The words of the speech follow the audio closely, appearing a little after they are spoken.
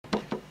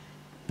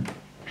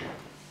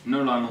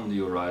No Line on the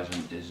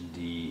Horizon is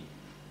the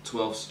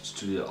 12th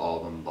studio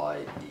album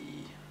by the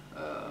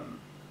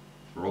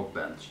rock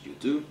band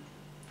U2.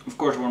 Of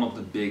course, one of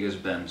the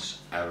biggest bands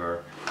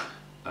ever.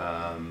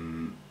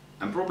 And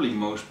probably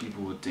most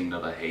people would think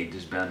that I hate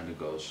this band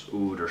because,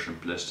 ooh, they're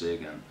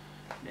simplistic and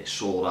they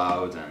sold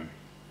out and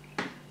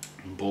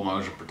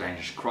Bono's a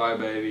pretentious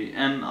crybaby.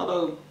 And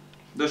although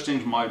those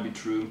things might be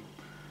true,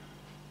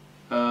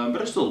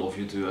 but I still love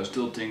U2. I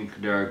still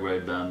think they're a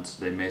great band.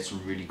 They made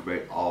some really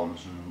great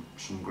albums and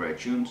some great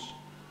tunes.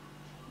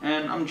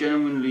 And I'm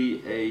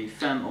genuinely a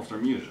fan of their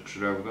music, so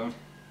there we go.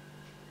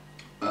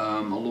 I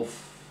love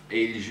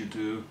 80s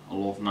U2, I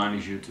love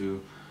 90s U2.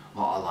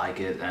 Well, I like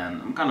it,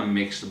 and I'm kind of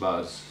mixed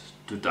about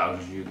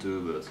 2000s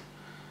U2, but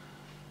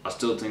I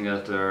still think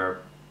that their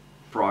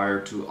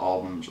prior two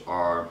albums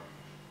are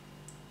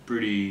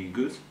pretty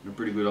good. They're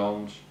pretty good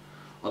albums.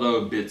 Although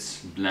a bit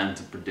bland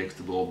and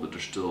predictable, but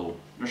there's still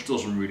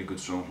some really good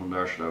songs from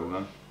there, so there we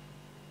go.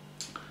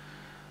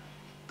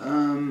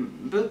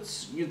 But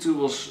U2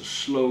 was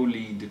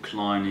slowly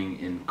declining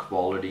in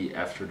quality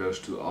after those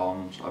two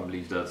albums. I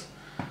believe that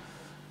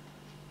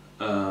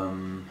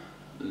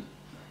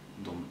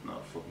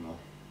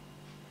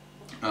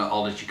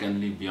All That You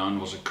Can Leave Behind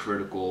was a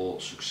critical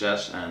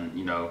success, and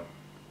you know,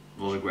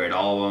 it was a great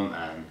album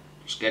and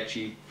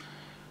sketchy.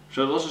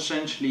 So it was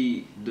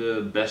essentially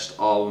the best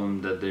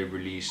album that they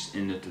released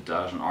in the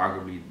 2000s,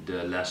 arguably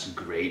the last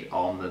great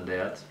album that they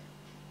had.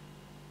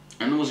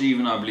 And it was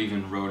even, I believe,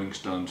 in Rolling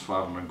Stone's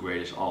 500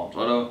 greatest albums.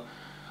 Although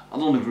I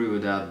don't agree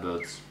with that,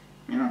 but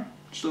you know,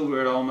 still a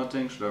great album I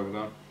think, so there we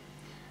go.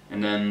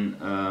 And then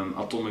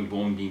Atomic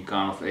Bomb being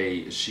kind of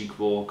a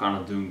sequel, kind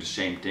of doing the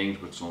same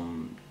things with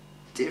some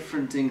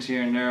different things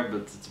here and there,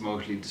 but it's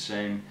mostly the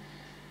same.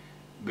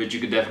 But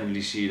you could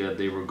definitely see that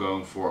they were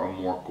going for a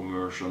more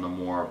commercial and a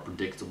more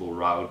predictable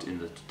route in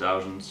the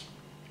 2000s.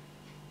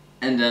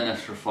 And then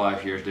after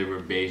 5 years they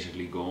were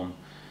basically gone.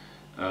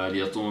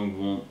 The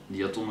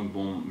atomic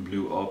bomb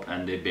blew up,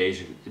 and it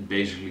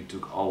basically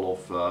took all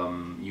of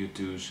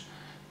U2's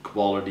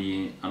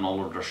quality and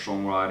all of their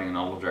songwriting and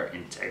all of their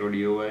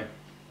integrity away.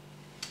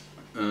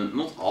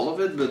 Not all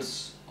of it, but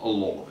a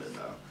lot of it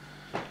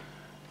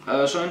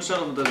though. So instead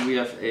of that we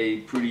have a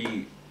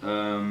pretty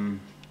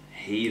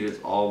hated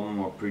album,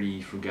 or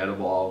pretty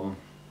forgettable album.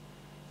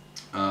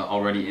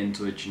 Already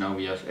into it, you know,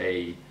 we have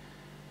a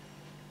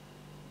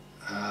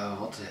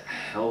what the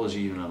hell is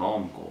even an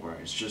album cover?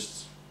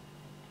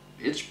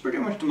 It's pretty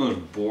much the most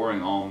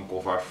boring album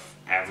cover I've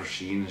ever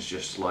seen. It's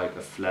just like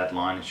a flat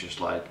line. It's just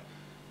like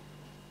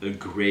a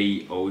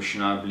grey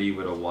ocean, I believe,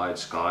 with a white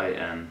sky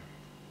and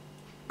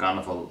kind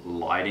of a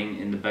lighting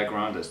in the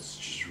background. That's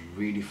just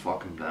really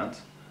fucking bland.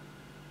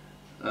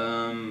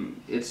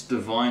 It's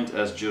defined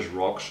as just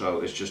rock,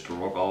 so it's just a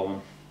rock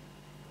album.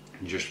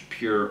 Just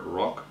pure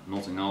rock,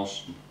 nothing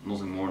else,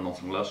 nothing more,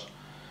 nothing less.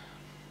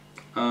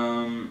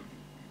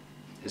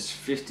 It's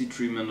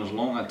 53 minutes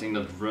long. I think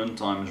that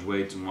runtime is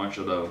way too much,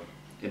 although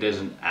it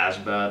isn't as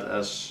bad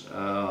as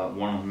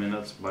 1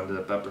 minute by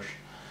the Peppers,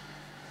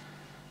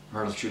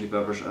 Red Hot Chili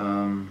Peppers.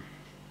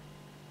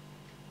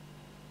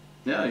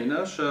 Yeah, you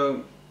know,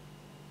 so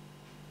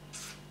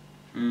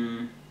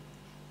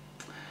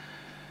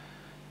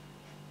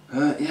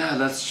yeah,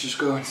 let's just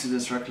go into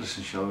this track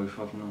listing, shall we?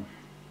 Fucking on.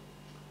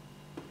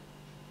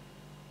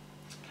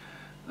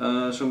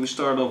 So we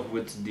start off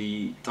with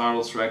the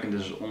title track, and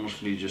this is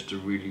honestly just a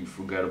really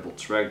forgettable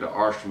track. There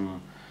are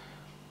some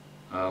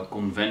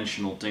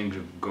conventional things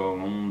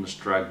going on this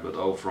track, but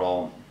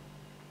overall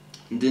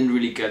it didn't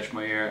really catch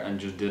my ear and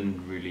just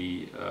didn't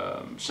really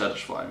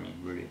satisfy me,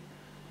 really.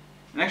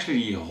 And actually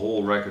the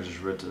whole record is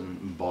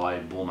written by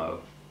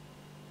Bono.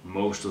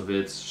 Most of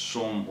it,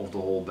 some of the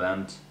whole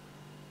band.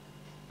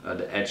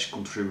 The Edge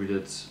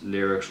contributed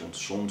lyrics on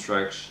some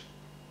tracks.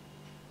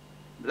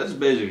 That's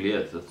basically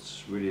it,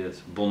 that's really it.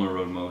 Bono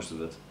wrote most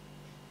of it.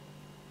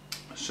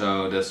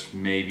 So that's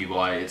maybe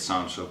why it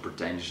sounds so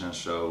pretentious and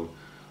so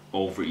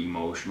over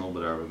emotional, but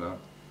there we go.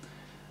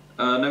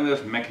 Then we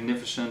have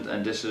Magnificent,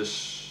 and this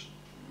is,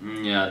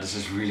 yeah, this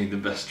is really the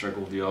best track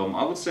of the album.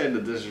 I would say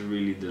that this is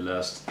really the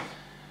last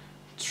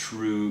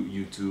true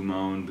U2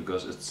 moment,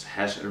 because it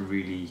has a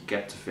really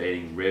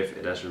captivating riff,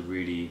 it has a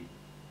really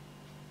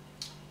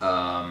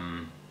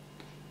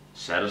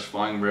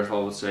satisfying riff, I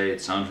would say.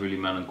 It sounds really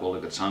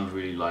melancholic, it sounds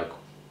really like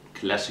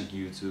classic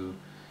U2.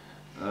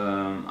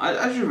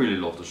 I just really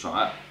love the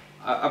song.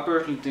 I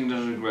personally think this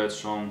is a great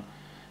song.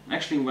 And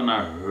actually when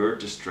I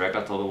heard this track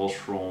I thought it was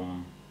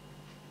from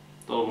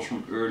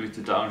early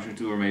 2000s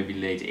U2 or maybe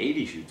late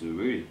 80s U2,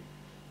 really. It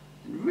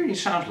really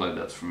sounds like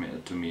that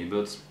to me,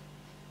 but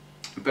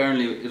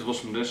apparently it was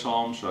from this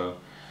album, so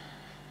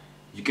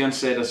you can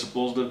say that's a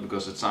positive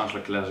because it sounds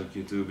like classic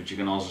U2, but you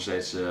can also say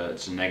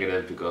it's a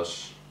negative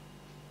because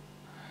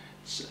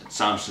it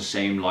sounds the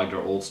same like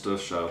their old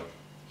stuff. So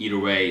either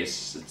way,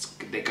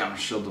 they kind of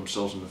shot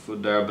themselves in the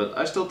foot there. But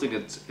I still think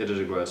it is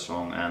a great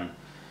song, and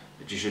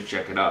that you should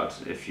check it out.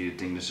 If you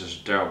think this is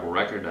a terrible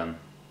record, then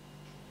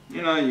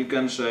you know you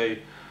can say,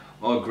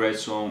 or a great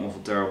song of a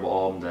terrible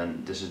album,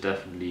 then this is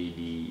definitely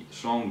the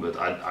song. But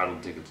I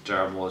don't think it's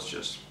terrible. It's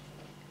just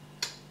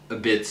a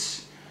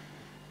bit,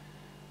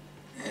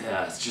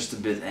 yeah, it's just a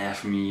bit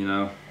for me, you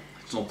know.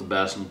 It's not the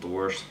best, not the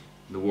worst.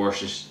 The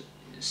worst is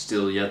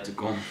still yet to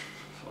come.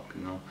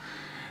 Fucking hell.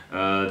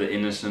 The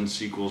Innocent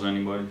sequels,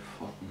 anybody?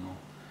 Fucking hell.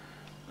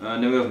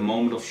 Then we have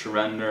Moment of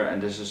Surrender,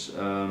 and this is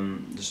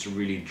just a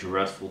really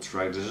dreadful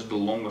track. This is the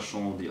longest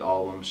song of the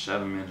album,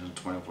 7 minutes and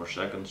 24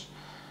 seconds.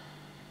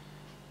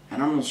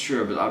 And I'm not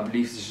sure, but I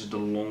believe this is the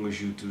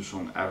longest U2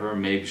 song ever.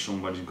 Maybe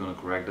somebody's gonna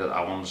correct that.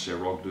 I want to say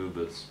Rock Dude,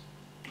 but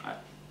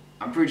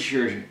I'm pretty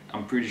sure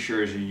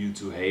he's a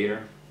U2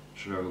 hater.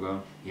 So there we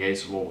go. He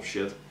hates a lot of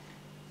shit.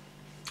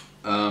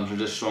 So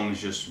this song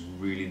is just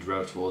really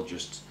dreadful.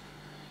 It's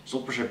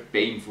not per se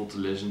painful to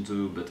listen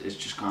to, but it's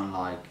just kind of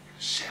like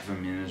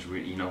 7 minutes,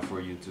 you know,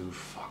 for U2.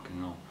 Fucking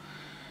hell.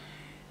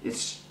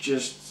 It's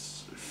just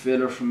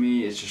filler for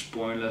me. It's just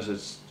pointless.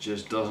 It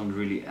just doesn't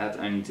really add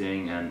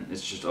anything, and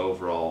it's just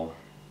overall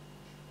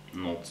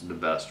not the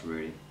best,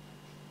 really.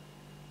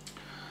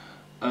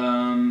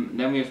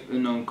 Then we have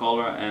Unknown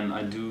Color, and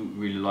I do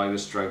really like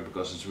this track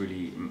because it's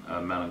really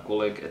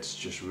melancholic. It's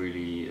just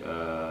really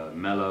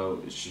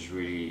mellow. It's just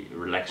really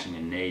relaxing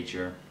in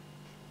nature.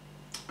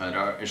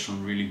 There is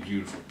some really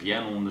beautiful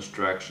piano on this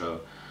track,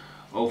 so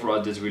overall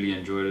I did really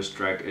enjoy this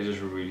track. It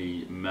is a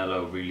really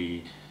mellow,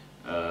 really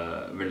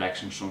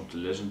relaxing song to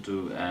listen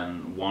to,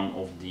 and one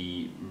of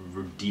the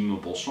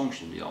redeemable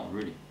songs on the album,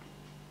 really.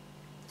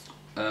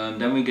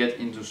 Then we get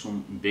into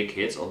some big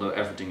hits, although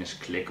everything is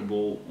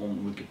clickable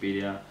on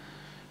Wikipedia.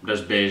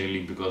 That's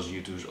basically because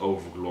U2 is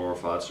over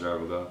glorified, so there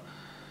we go.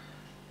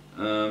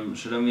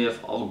 So then we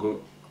have I'll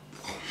Go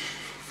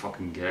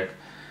fucking gag.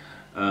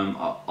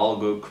 I'll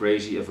Go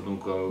Crazy If I Don't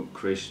Go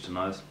Crazy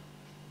Tonight.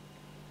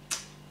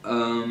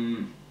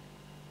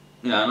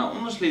 Yeah, and I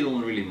honestly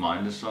don't really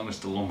mind this song. It's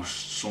the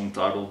longest song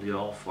title of the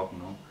album, fucking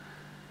hell.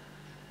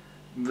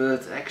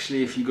 But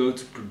actually, if you go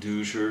to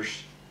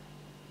producers,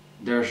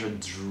 there's a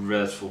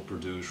dreadful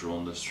producer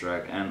on this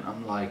track, and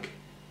I'm like,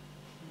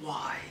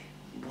 why?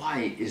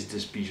 Why is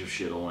this piece of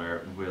shit on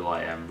there?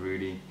 will.i.am,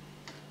 really?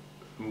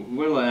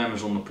 will.i.am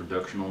is on the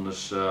production on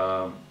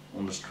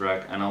this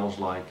track, and I was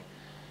like,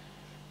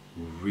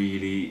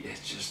 really?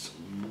 It's just,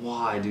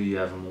 why do you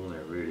have him on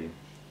there, really?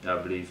 I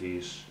believe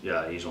he's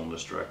on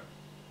this track.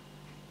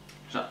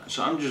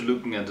 So I'm just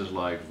looking at this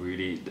like,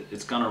 really,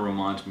 it kind of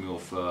reminds me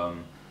of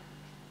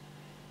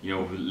you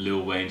know,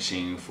 Lil Wayne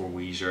singing for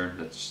Weezer.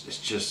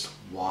 It's just,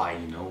 why,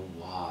 you know,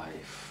 why?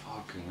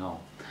 Fucking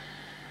hell.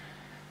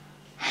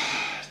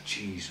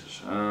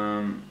 Jesus.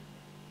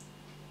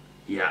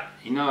 Yeah,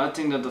 you know, I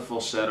think that the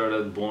falsetto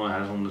that Bono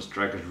has on this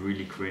track is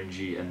really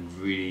cringy and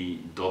really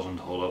doesn't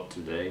hold up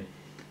today.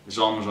 It's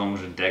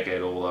almost a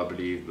decade old, I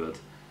believe, but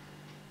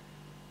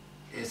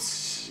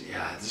it's,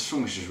 yeah, this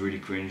song is just really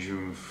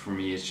cringy for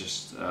me. It's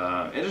just,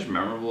 it is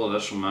memorable.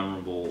 There's some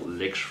memorable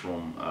licks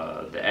from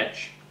The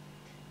Edge.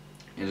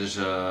 It is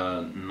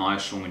a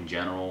nice song in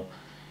general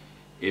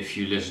if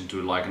you listen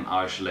to like an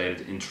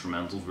isolated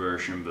instrumental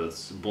version,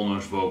 but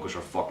Bono's vocals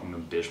are fucking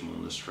abysmal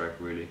on this track,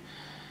 really.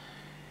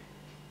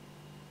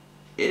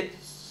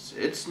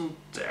 It's not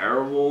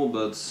terrible,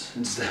 but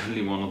it's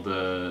definitely one of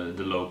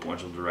the low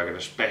points of the record,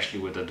 especially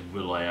with that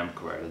will.i.am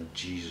credit.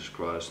 Jesus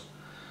Christ.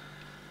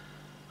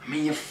 I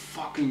mean, you're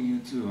fucking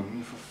U2. I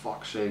mean, for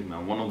fuck's sake,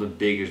 man. One of the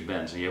biggest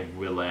bands, and you have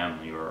will.i.am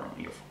on your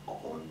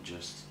album.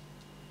 Just,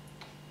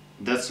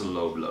 that's a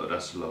low blow.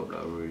 That's a low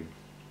blow, really.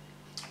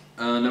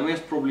 Then we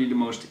have probably the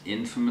most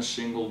infamous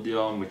single of the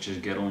album, which is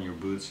Get On Your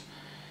Boots.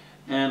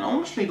 And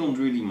honestly, don't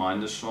really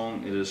mind this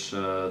song. It is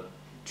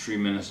 3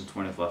 minutes and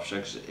 25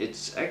 seconds.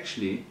 It's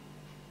actually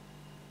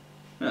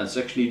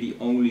the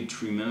only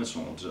 3-minute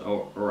song,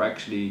 or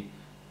actually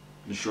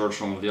the short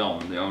song of the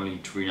album, the only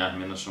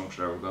 3.5-minute song,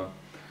 so there we go.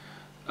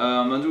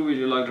 I do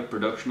really like the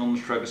production on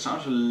this track. It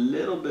sounds a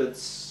little bit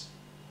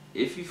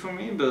iffy for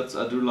me, but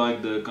I do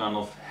like the kind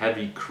of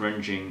heavy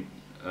cringing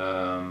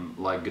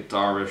like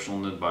guitar riffs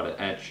on it by The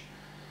Edge,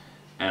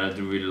 and I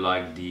do really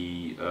like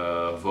the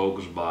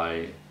vocals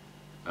by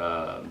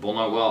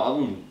Bono. Well, I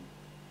don't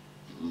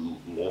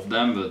love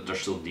them, but they're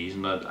still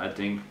decent, I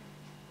think.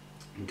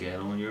 Get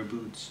on your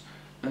boots.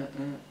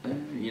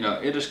 You know,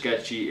 it is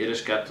catchy, it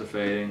is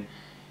captivating.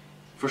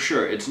 For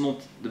sure, it's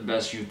not the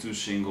best U2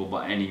 single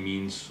by any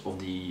means of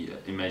the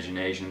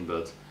imagination,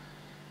 but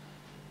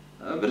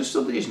it's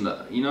still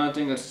decent. You know, I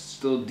think it's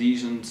still a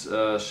decent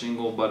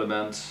single by the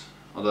band.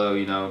 Although,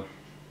 you know,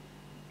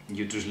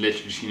 U2 is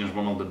literally seen as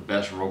one of the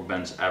best rock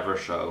bands ever,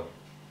 so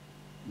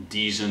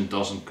decent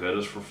doesn't cut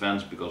us for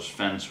fans, because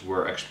fans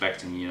were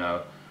expecting, you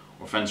know,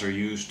 or fans are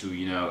used to,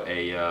 you know,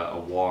 a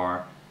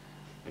War,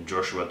 a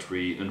Joshua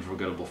Tree,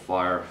 Unforgettable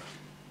Fire,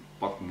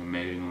 fucking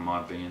amazing in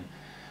my opinion.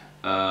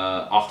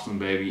 Achtung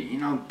Baby, you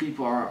know,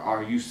 people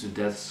are used to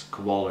that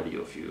quality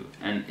of you,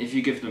 and if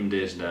you give them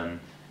this, then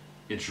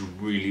it's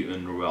really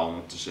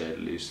underwhelming, to say the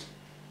least.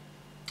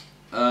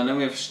 Then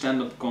we have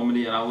stand-up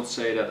comedy, and I would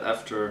say that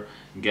after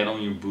Get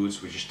On Your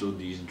Boots, which is still a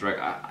decent track,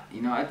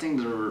 you know, I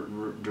think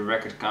the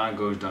record kind of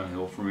goes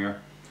downhill from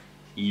here.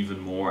 even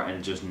more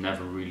and just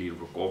never really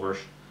recovers.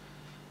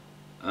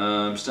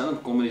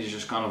 Stand-up comedy is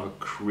just kind of a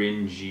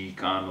cringy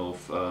kind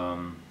of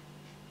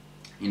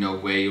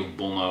way of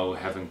Bono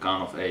having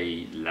kind of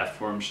a laugh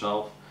for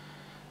himself.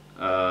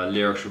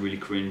 Lyrics are really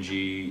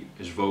cringy,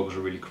 his vocals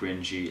are really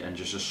cringy, and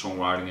just his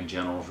songwriting in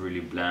general is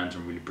really bland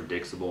and really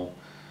predictable.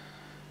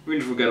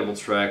 Really forgettable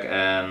track,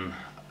 and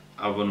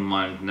I wouldn't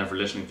mind never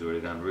listening to it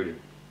again, really.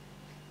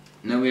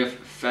 And then we have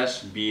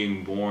Fest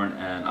Being Born,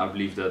 and I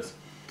believe that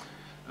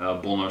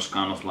Bono's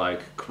kind of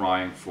like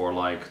crying for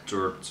like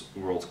third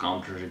world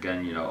countries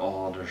again,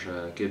 oh, there's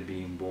a kid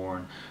being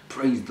born,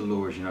 praise the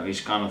Lord,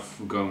 he's kind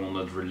of going on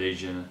that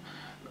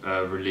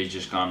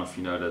religious kind of,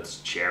 that's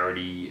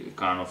charity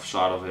kind of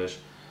side of his,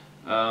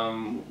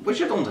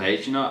 which I don't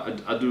hate,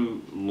 I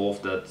do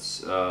love that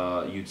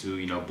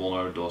U2,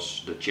 Bono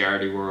does the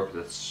charity work.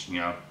 That's,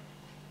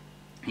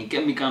 he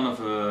can be kind of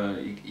a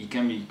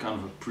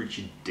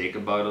preachy dick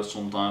about it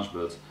sometimes,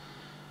 but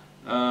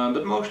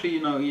mostly,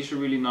 he's a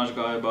really nice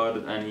guy about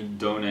it, and he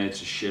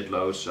donates a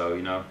shitload, so,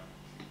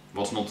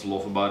 what's not to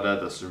love about that?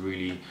 That's a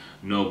really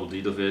noble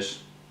deed of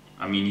his.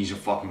 I mean, he's a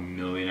fucking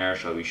millionaire,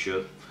 so he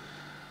should.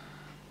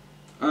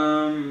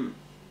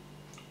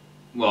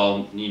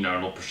 Well,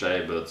 not per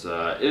se, but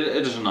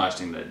it is a nice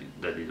thing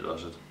that he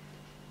does it.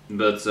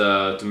 But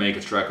to make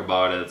a track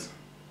about it,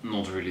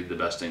 not really the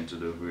best thing to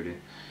do, really.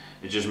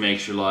 It just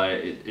makes you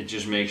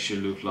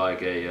look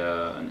like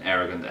an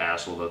arrogant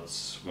asshole that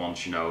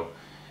wants,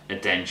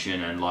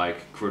 attention and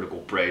like critical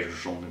praise or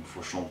something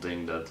for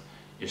something that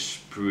is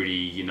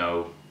pretty,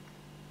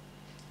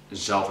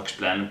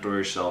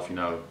 self-explanatory.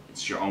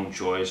 It's your own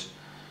choice.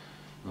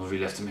 You don't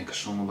really have to make a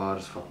song about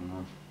it. Fucking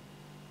man.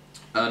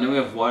 Then we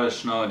have White as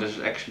Snow. This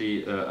is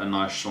actually a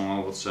nice song,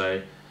 I would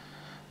say.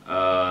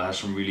 Has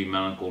some really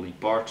melancholy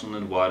parts on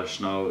it. White as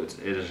Snow. It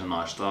is a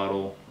nice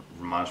title.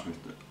 Reminds you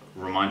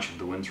of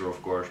the winter,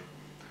 of course.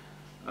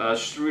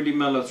 It's just a really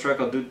mellow track.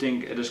 I do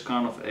think it is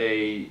kind of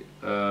a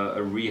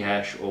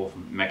rehash of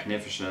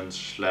Magnificent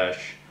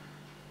slash.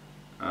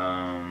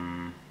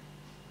 Well,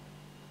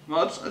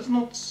 it's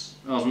not.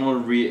 Well, it's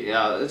not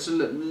a it's a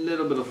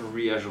little bit of a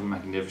rehash of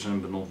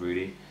Magnificent, but not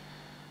really.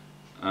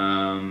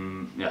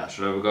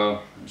 So there we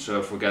go.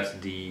 So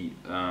forget the.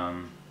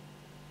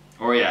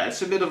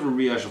 It's a bit of a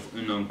rehash of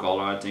Unknown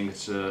Color. I think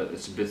it's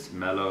a bit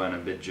mellow and a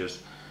bit just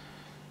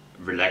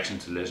relaxing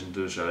to listen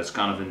to. So it's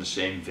kind of in the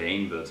same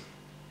vein, but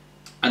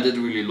I did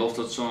really love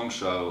that song.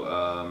 So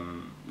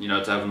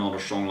to have another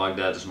song like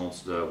that is not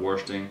the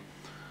worst thing.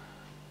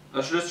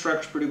 So this track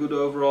is pretty good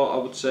overall. I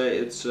would say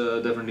it's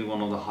definitely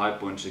one of the high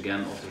points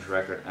again of this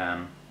record,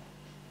 and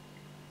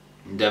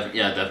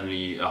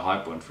definitely a high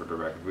point for the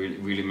record.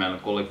 Really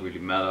melancholic, really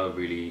mellow,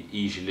 really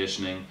easy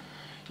listening.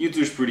 U2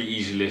 is pretty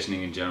easy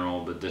listening in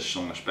general, but this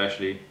song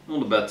especially.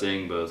 Not a bad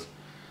thing, but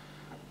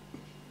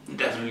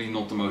definitely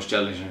not the most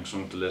challenging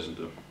song to listen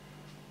to.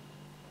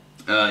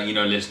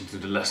 Listen to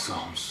the last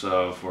songs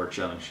for a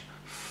challenge.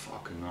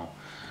 Fucking hell.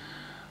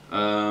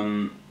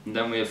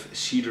 Then we have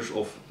Cedars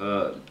of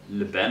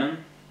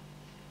Lebanon.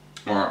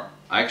 Or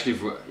I actually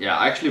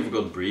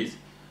forgot Breathe.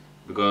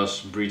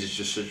 Because Breathe is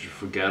just such a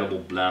forgettable,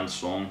 bland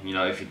song.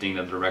 If you think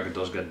that the record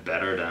does get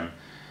better, then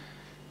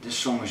this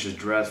song is just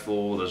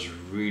dreadful. There's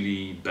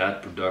really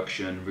bad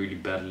production, really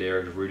bad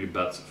lyrics, really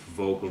bad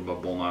vocals by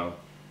Bono.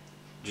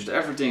 Just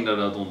everything that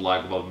I don't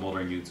like about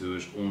modern U2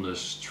 is on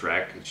this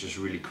track. It's just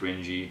really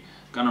cringy.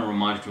 Kind of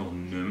reminds me of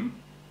Numb.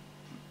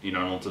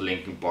 Not the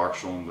Linkin Park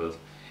song, but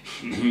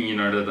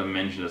that I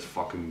mentioned that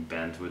fucking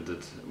band with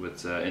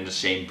in the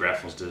same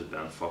breath as this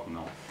band. Fucking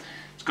hell.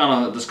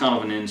 That's kind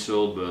of an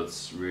insult,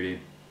 but really,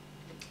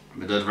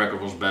 that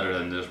record was better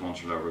than this one,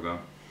 so there we go.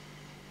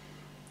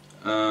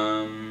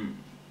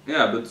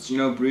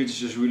 But Breathe is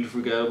just really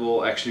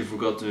forgettable. Actually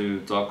forgot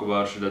to talk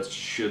about it, so that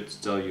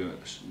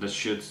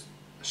should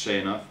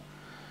say enough.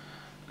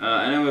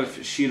 And then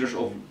with Cedars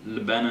of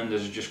Lebanon,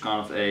 this is just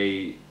kind of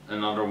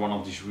another one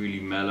of these really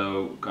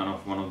mellow, kind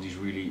of one of these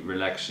really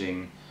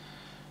relaxing,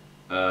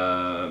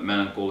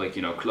 melancholic,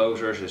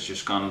 closers. It's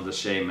just kind of the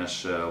same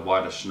as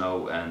White as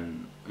Snow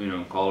and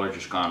Color,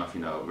 just kind of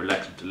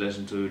relaxing to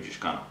listen to, just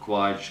kind of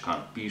quiet, just kind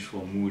of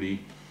peaceful,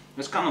 moody.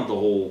 That's kind of the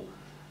whole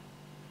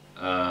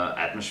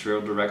atmosphere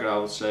of the record, I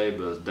would say,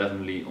 but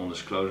definitely on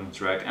this closing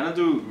track. And I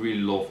do really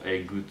love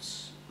a good,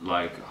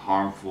 like,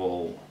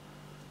 unharmful,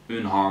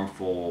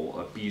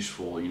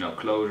 peaceful,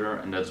 closure,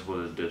 and that's what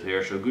it did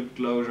here. So good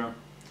closure.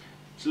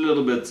 It's a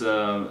little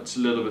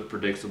bit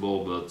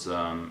predictable, but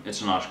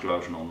it's a nice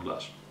closure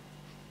nonetheless.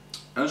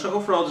 And so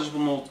overall, this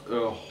was not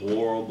a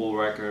horrible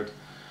record.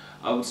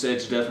 I would say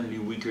it's definitely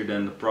weaker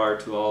than the prior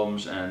two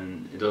albums,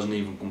 and it doesn't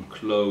even come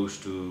close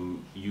to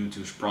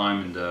U2's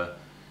prime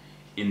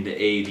in the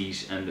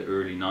 80s and the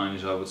early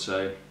 90s, I would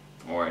say,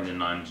 or in the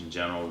 90s in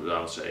general. But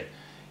I would say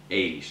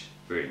 80s,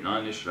 early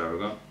 90s. So there we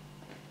go.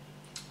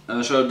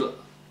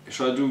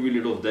 So I do really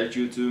love that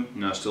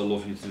U2. I still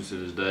love U2 to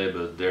this day,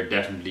 but they're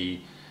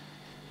definitely,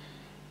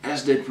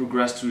 as they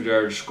progress through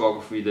their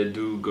discography, they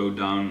do go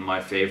down my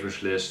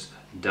favorites list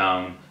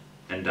down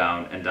and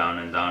down and down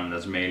and down, and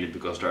that's mainly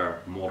because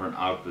their modern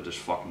output is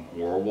fucking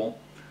horrible.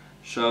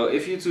 So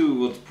if U2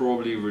 would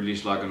probably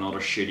release like another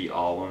shitty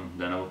album,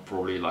 then I would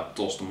probably like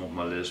toss them off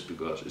my list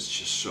because it's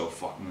just so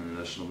fucking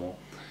unlistenable.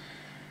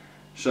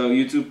 So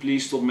U2,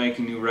 please stop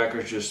making new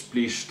records, just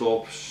please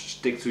stop,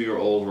 stick to your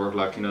old work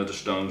like you know the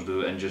Stones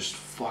do, and just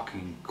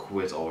fucking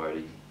quit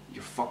already.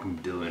 You're fucking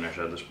billionaires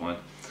at this point.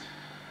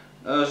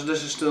 So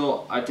this is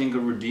still, I think, a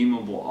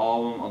redeemable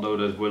album, although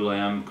that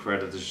will.i.am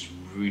credit is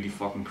really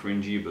fucking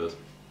cringy, but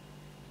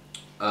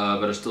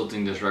I still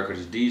think this record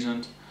is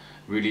decent.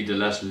 Really the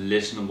less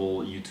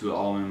listenable U2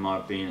 album in my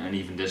opinion, and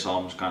even this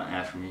album is kind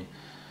of for me.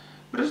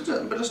 But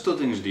I still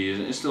think it's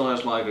decent. It still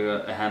has like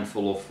a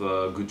handful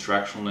of good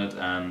tracks on it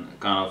and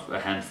kind of a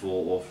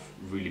handful of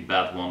really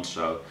bad ones,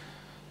 so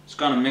it's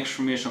kind of mixed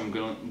for me, so I'm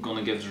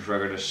gonna give this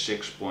record a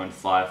 6.5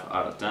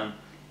 out of 10.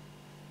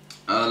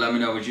 Let me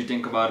know what you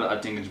think about it. I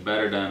think it's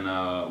better than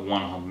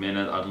 1 Hot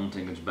Minute. I don't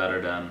think it's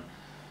better than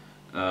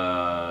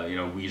you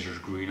know, Weezer's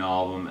Green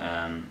album,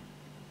 and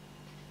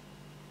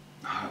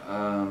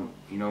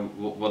you know,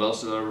 what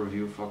else did I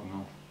review? Fucking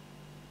hell.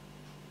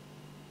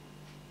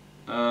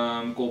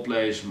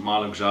 Coldplay's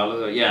Maluk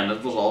Zale. Yeah, and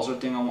that was also a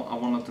thing I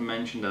wanted to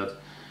mention, that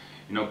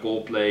you know,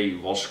 Coldplay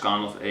was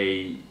kind of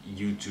a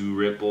U2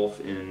 ripoff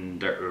in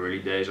their early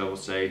days, I would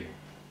say.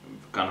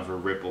 Kind of a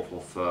ripoff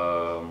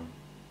of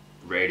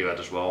Radiohead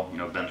as well, you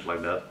know, bands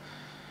like that.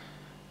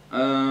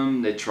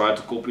 They tried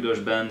to copy those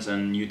bands,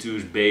 and U2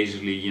 is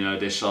basically, you know,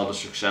 they saw the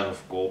success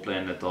of Coldplay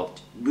and they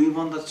thought, we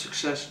want that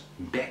success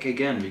back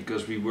again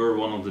because we were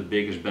one of the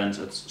biggest bands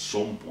at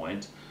some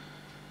point.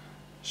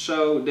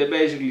 So they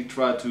basically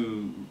tried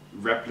to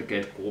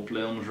replicate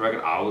Coldplay on this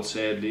record, I would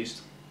say at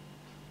least.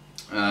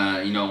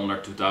 You know, on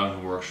their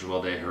 2000 works as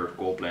well, they heard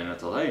Coldplay and they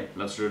thought, hey,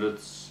 let's do that,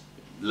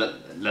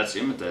 let's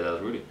imitate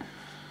that really.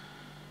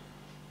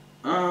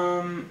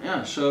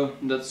 Yeah, so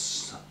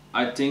that's,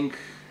 I think,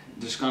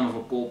 this kind of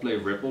a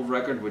Coldplay rip-off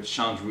record, which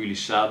sounds really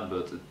sad,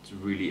 but it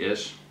really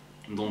is.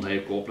 Don't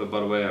hate Coldplay, by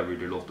the way, I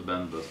really love the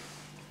band, but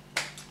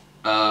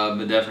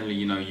definitely,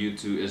 you know,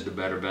 U2 is the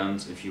better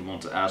band if you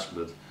want to ask,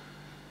 but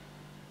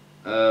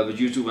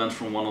U2 went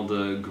from one of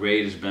the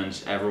greatest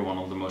bands ever, one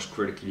of the most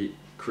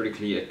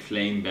critically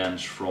acclaimed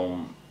bands,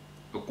 from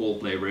a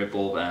Coldplay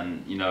rip-off,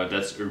 and you know,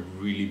 that's a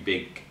really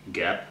big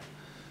gap.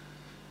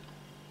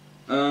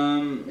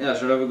 Yeah,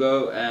 so there we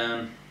go,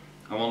 and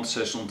I want to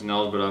say something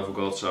else but I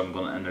forgot, so I'm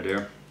gonna end it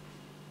there.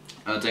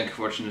 Thank you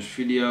for watching this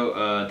video.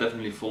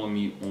 Definitely follow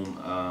me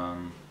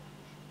on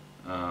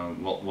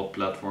what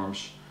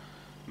platforms?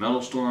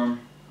 Metalstorm,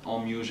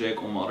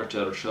 AllMusic, on my other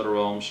Cedars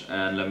albums,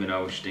 and let me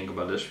know what you think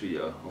about this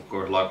video. Of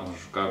course, like and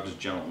subscribe to this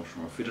channel for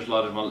more videos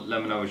like this.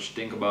 Let me know what you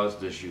think about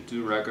this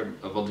U2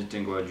 record, what do you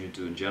think about U2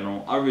 in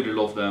general. I really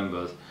love them,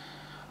 but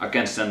I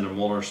can't stand their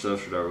modern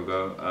stuff, so there we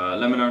go.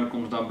 Let me know in the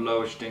comments down below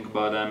what you think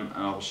about them,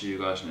 and I will see you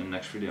guys in the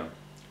next video.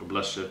 God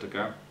bless, take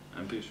care,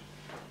 and peace.